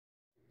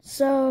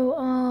So,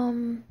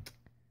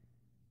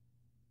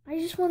 I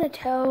just want to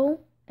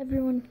tell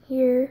everyone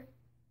here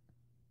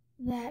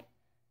that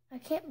I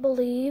can't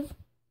believe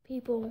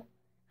people.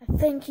 I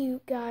thank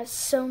you guys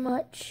so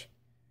much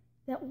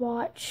that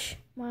watch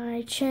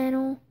my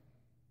channel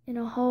in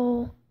a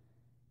whole.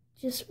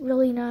 Just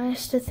really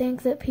nice to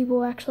think that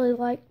people actually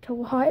like to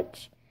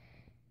watch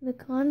the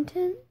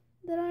content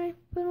that I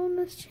put on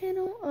this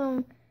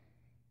channel.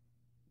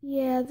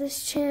 Yeah,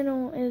 this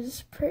channel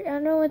is I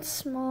know it's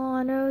small.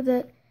 I know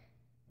that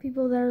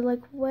people that are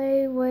like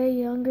way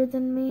younger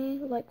than me,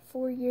 like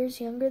 4 years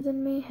younger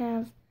than me,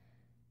 have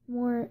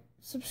more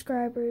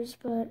subscribers,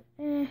 but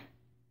I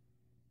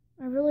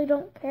really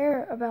don't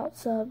care about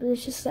subs.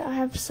 It's just that I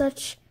have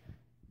such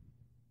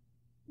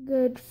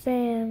good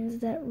fans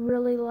that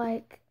really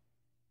like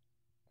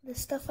the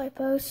stuff I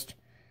post.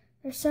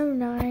 They're so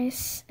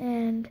nice,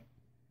 and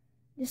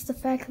just the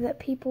fact that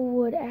people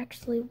would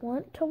actually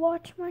want to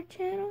watch my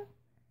channel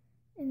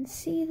and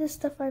see the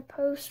stuff I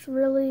post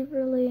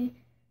really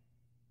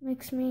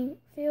makes me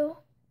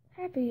feel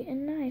happy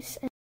and nice.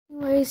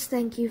 Anyways,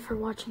 thank you for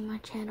watching my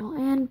channel,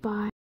 and bye.